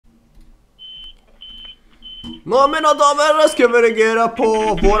Nå mina damer ska vi reagera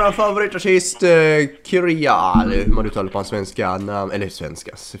på våran favoritartist Käärijä, eller hur man uttalar på hans svenska namn, eller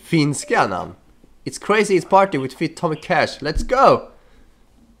finska namn. It's crazy, it's party with fit Tommy Cash, let's go!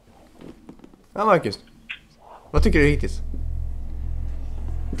 Ja Marcus, vad tycker du hittills?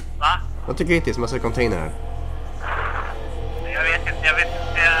 Va? Vad tycker du hittills, massa container här? Jag vet inte, jag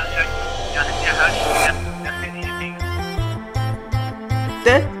hör ingenting.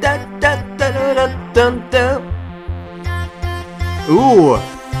 Ooh!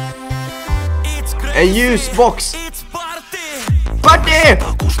 En ljusbox! Party!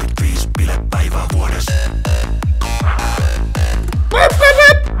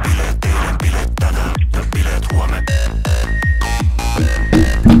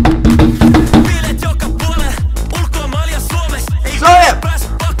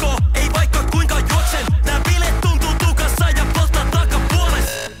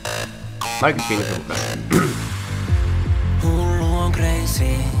 Marcus finner på det. Hullu on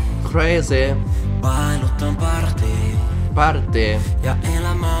crazy. Crazy. Bailut on party. Party. Ja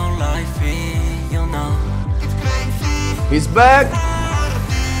elämä on life, you know. He's back.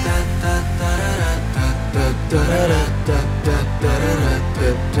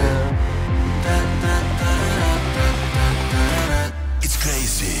 It's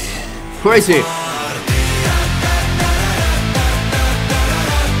crazy. Crazy.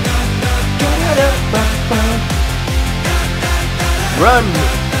 Run!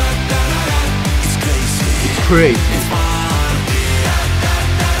 It's crazy. It's crazy.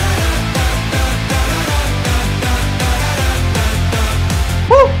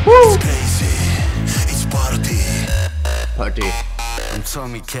 Woo, woo. It's crazy. It's party. Party. I'm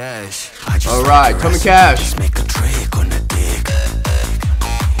Tommy Cash. Alright, Tommy Cash. Make a trick on the dick.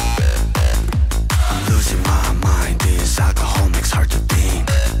 I'm losing my mind. This alcohol makes hard to think.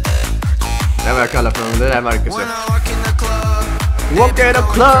 Det är vad jag kallar för det där Marcus. When I walk in the club. Walk in the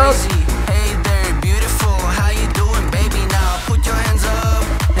club. Hey there, beautiful. How you doing, baby? Now put your hands up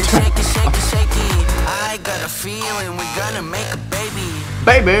and shake it, shake it, shake it. I got a feeling we're gonna make a baby.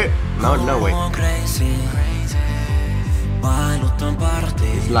 Baby! No way. Crazy. Bailut on party.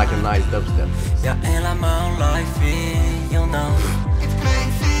 It's like a nice dubstep. Ja elämä on life, you know.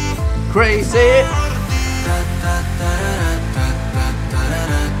 Crazy!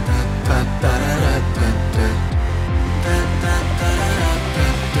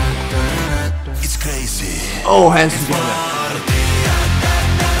 It's crazy. Oh, hands together.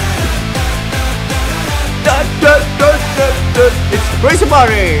 It's crazy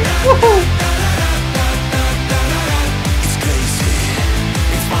party! Woohoo! It's crazy.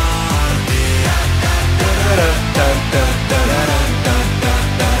 It's party.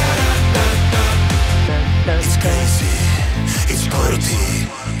 It's crazy. It's party.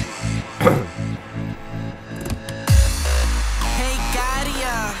 Hey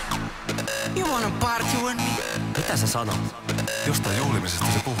Käärijä, you wanna party with me? Mitä sä sanot? Jostain juhlimisesta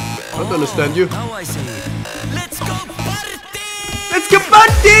se puhuu. I don't understand you. Now I see. Let's go party! Let's go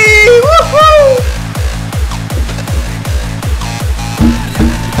party! Woohoo!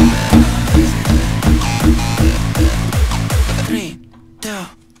 Three, two,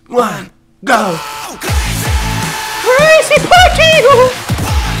 One, go! crazy! Crazy party!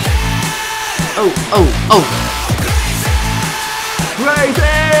 Oh! Crazy!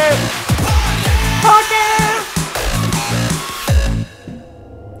 Party!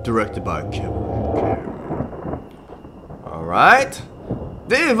 Directed by Käärijä. Alright.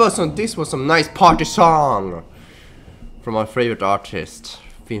 This was some nice party song from my favorite artist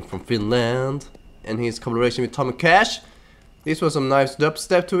from Finland, and his collaboration with Tommy Cash. This was some nice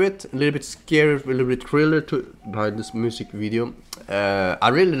dubstep to it, a little bit scary, a little bit thriller behind this music video. I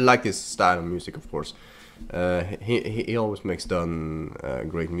really like this style of music, of course. He always makes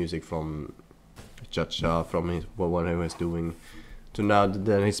great music from Cha-Cha, from what he was doing, to now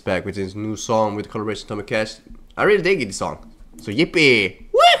then he's back with his new song with collaboration with Tommy Cash. I really dig this song. So yippee!